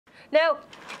No!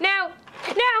 No! No!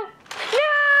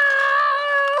 No!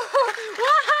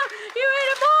 Wow! You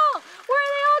made a ball! Where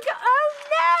did they all go? Oh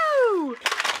no!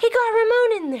 He got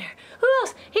Ramon in there. Who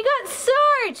else? He got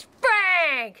Sarge!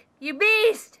 Frank! You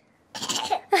beast!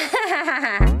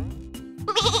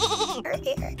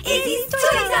 Izzy's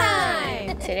Toy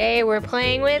Time! Today we're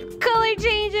playing with color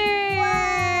changers!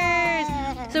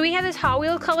 Wow. So we have this Hot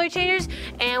Wheel color changers,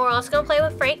 and we're also gonna play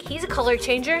with Frank. He's a color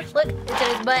changer. Look, it's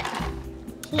in his butt.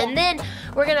 Yeah. And then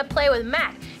we're gonna play with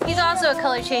Mac. He's also a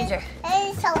color changer.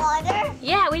 And some water?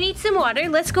 Yeah, we need some water.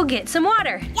 Let's go get some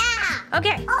water. Yeah!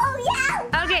 Okay. Oh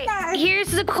yeah! Okay, here's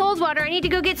the cold water. I need to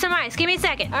go get some ice. Give me a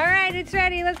second. All right, it's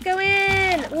ready. Let's go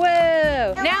in.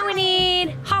 Whoa. Now we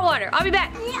need hot water. I'll be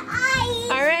back. Ice.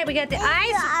 All right, we got the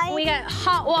ice. We got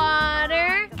hot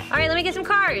water. All right, let me get some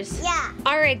cars. Yeah.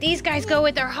 All right, these guys go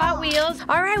with our Hot Wheels.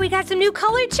 All right, we got some new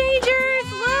color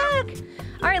changers. Look.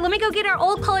 All right, let me go get our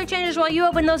old color changers while you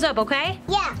open those up, okay?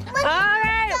 Yeah. All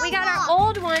right, we got our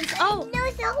old ones. Oh,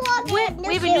 we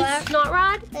have a new snot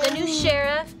rod, a new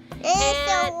sheriff,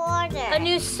 and a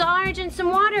new Sarge and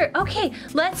some water. Okay,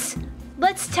 let's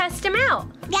test them out.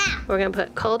 Yeah. We're gonna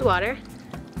put cold water.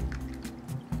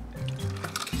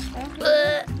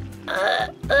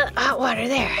 Hot water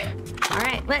there. All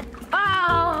right,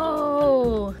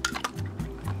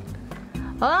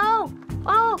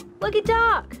 oh, look at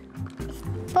Doc.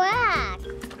 Black.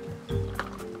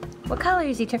 What color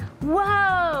is he turn?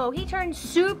 Whoa, he turned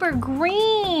super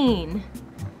green.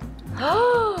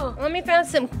 Oh, let me find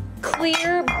some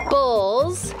clear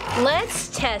bowls. Let's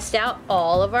test out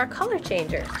all of our color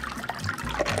changers.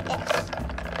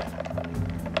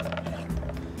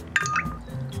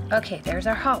 Okay, there's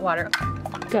our hot water.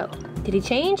 Go. Did he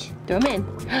change? Throw him in.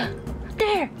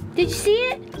 There, did you see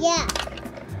it? Yeah.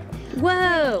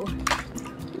 Whoa.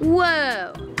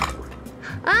 Whoa.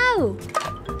 Oh.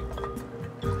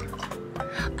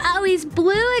 Oh, he's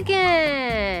blue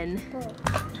again.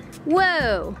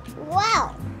 Whoa.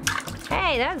 Wow.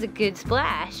 Hey, that was a good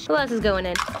splash. Who else is going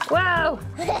in? Whoa.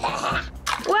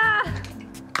 Whoa.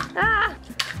 Ah.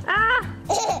 Ah.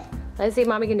 Let's see if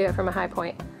Mommy can do it from a high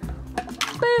point.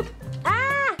 Boop.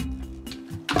 Ah.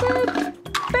 Boop.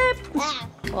 Boop. Ah.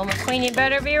 Well, McQueen, you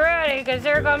better be ready, because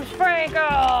here comes Frank.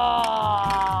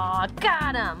 Oh,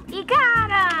 got him. He got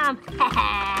him.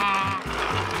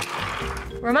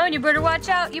 Ramon, you better watch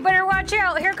out. You better watch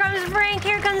out. Here comes Frank.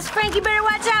 Here comes Frank. You better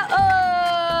watch out.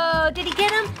 Oh, did he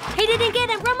get him? He didn't get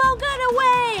him. Ramon got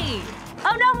away.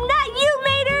 Oh, no, not you,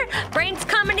 Mater. Frank's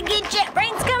coming to get you.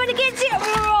 Frank's coming to get you.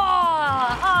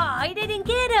 Oh, he didn't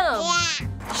get him.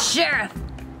 Yeah. Sheriff.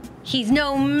 He's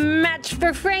no match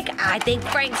for Frank. I think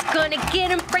Frank's gonna get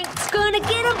him. Frank's gonna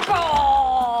get him.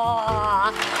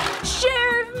 Oh,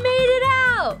 Sheriff made it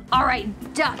out. All right,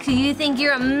 Duck, do you think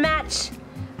you're a match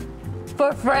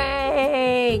for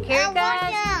Frank? Here it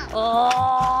goes. Oh.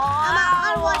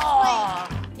 I'll watch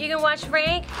Frank. You can watch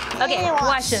Frank? Okay,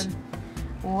 wash him.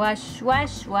 Wash,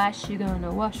 wash, wash. You're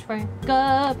gonna wash Frank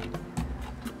up.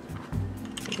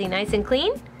 Is he nice and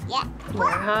clean? Yeah. More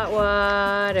hot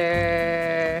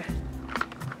water.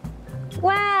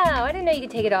 Wow, I didn't know you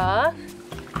could take it off.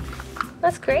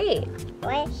 That's great.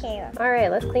 Right here. All right,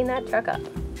 let's clean that truck up.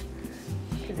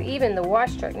 Because even the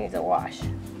wash truck needs a wash.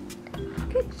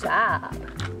 Good job.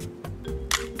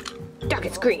 Duck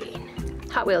is green.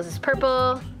 Hot Wheels is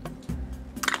purple.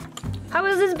 Hot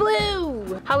Wheels is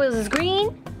blue. Hot Wheels is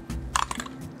green.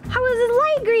 Hot Wheels is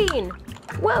light green.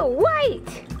 Whoa,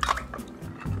 white.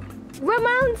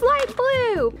 Ramon's light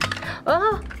blue.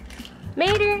 Oh,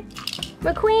 Mater,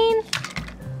 McQueen.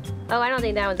 Oh, I don't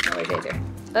think that one's a color changer.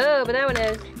 Oh, but that one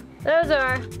is. Those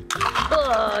are.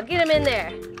 Oh, get him in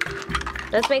there.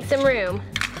 Let's make some room.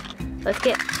 Let's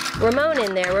get Ramon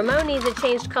in there. Ramon needs a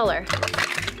changed color.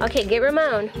 Okay, get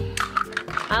Ramon.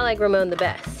 I like Ramon the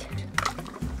best.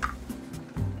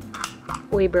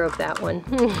 We broke that one.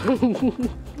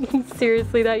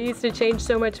 Seriously, that used to change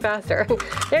so much faster.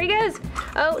 There he goes.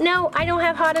 Oh, no, I don't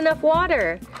have hot enough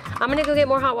water. I'm gonna go get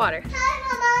more hot water. Hi,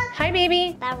 Mama. Hi,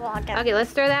 baby. That water. Okay,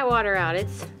 let's throw that water out.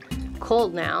 It's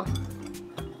cold now.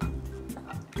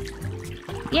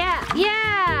 Yeah,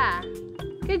 yeah.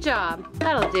 Good job.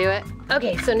 That'll do it.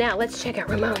 Okay, so now let's check out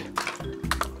Ramon.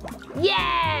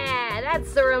 Yeah,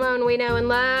 that's the Ramon we know and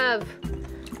love.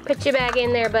 Put you back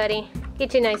in there, buddy.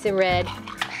 Get you nice and red.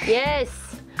 Yes.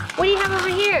 What do you have over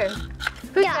here?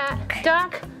 Who's that?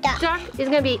 Doc? Doc is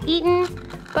gonna be eaten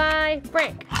by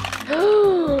Frank.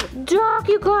 Doc,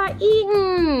 you got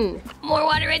eaten. More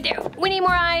water right there. We need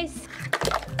more ice.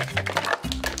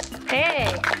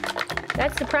 Hey,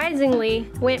 that surprisingly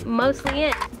went mostly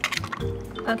in.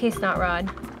 Okay, Snot Rod.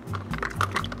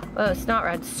 Oh, Snot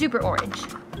Rod's super orange.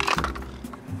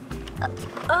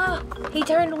 Oh, he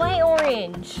turned light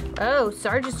orange. Oh,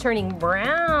 Sarge is turning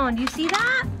brown. Do you see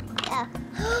that? Yeah.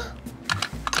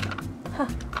 Huh.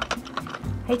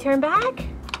 He turned back?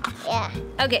 Yeah.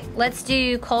 Okay, let's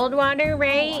do cold water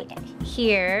right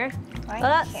here. Right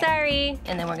Oh, here. sorry.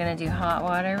 And then we're gonna do hot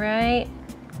water right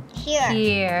Here.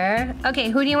 here. Okay,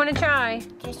 who do you want to try?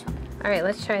 This one. All right,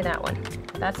 let's try that one.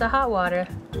 That's the hot water.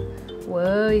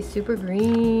 Whoa, he's super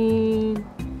green.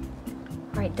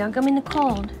 All right, dunk him in the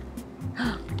cold.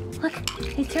 Look,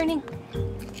 he's turning.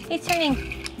 He's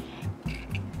turning.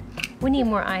 We need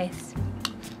more ice.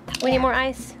 We need more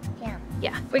ice? Yeah.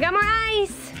 Yeah, we got more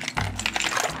ice.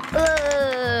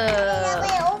 That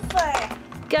way over.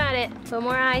 Got it. Put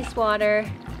more ice water.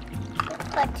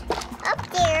 Put up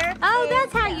there. Oh,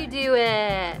 that's how you do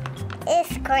it.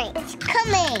 It's green. It's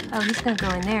coming. Oh, he's gonna go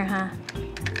in there, huh?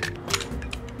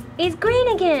 He's green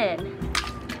again.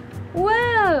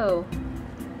 Whoa.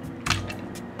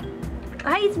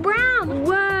 Ah, he's brown.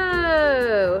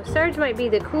 Whoa. Sarge might be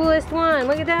the coolest one.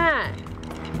 Look at that.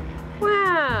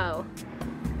 Wow.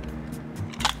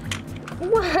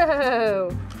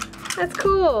 Whoa. That's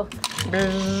cool.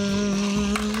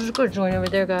 Go join over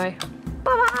there, guy.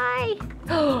 Bye-bye.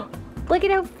 Oh, look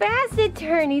at how fast it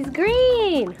turned. He's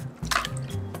green.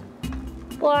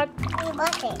 Block. We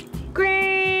want it.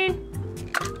 Green.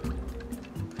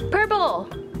 Purple.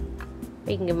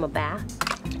 You can give him a bath.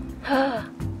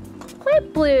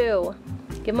 Light blue.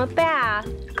 Give him a bath.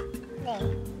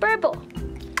 There. Purple.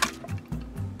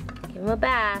 Give him a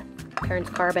bath. Turns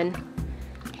carbon.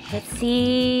 Let's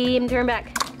see him turn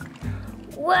back.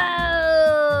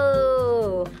 Whoa!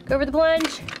 Go over the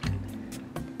plunge.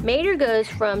 Mater goes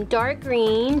from dark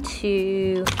green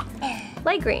to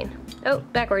light green. Oh,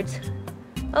 backwards.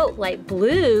 Oh, light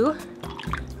blue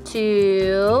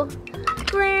to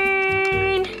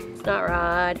green. It's not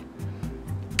Rod.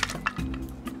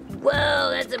 Whoa,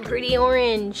 that's a pretty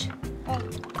orange.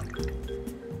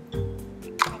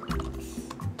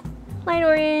 Light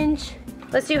orange.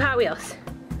 Let's do Hot Wheels.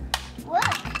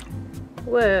 Look.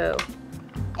 Whoa.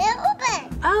 It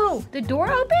open. Oh, the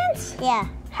door opens? Yeah.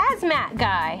 Hazmat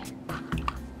guy.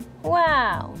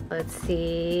 Wow. Let's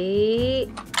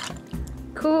see.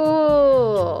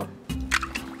 Cool.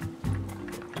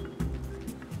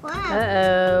 Wow.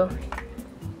 Uh-oh.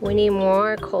 We need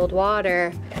more cold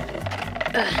water.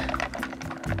 Ugh.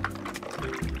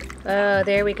 Oh,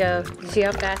 there we go. You see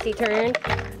how fast he turned?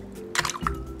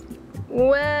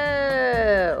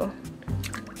 Whoa.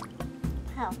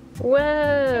 Oh.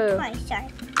 Whoa. Try, sorry.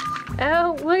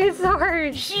 Oh, look at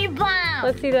Sarge. She bounced.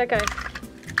 Let's see that guy.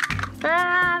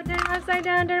 Ah, turn him upside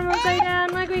down, turn him upside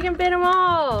down. Look, we can fit them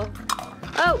all.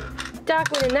 Oh, Doc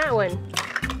went in that one.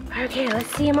 Okay, let's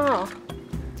see them all.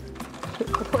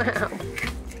 Wow.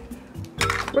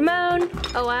 Ramon.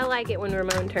 Oh, I like it when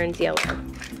Ramon turns yellow.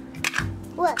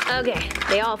 Look. Okay,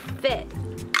 they all fit.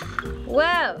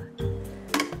 Whoa.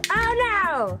 Oh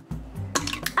no.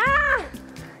 Ah,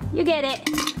 you get it.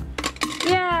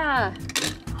 Yeah.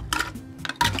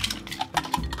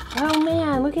 Oh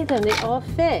man, look at them. They all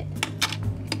fit.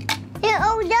 They're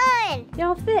all done. They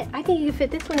all fit. I think you can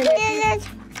fit this one in there too.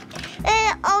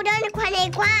 They're all done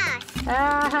in glass.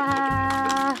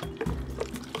 Ah.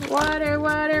 Water,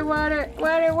 water, water,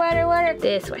 water, water, water.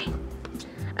 This way.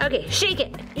 Okay, shake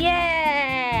it.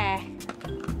 Yeah.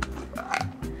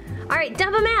 All right,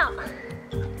 dump them out.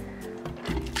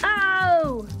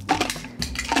 Oh.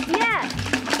 Yeah.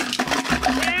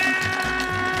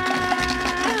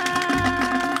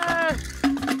 Ah.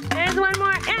 There's one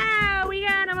more. Oh, we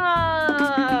got them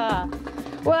all.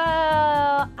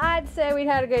 Well, I'd say we'd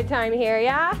had a good time here,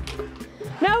 yeah?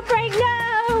 No, Frank,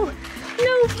 no!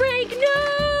 No, Frank,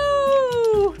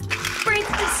 no! Frank's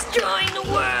destroying the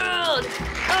world!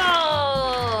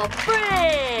 Oh,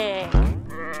 Frank!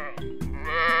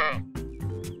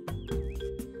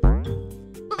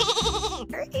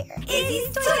 Izzy's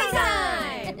Toy Time!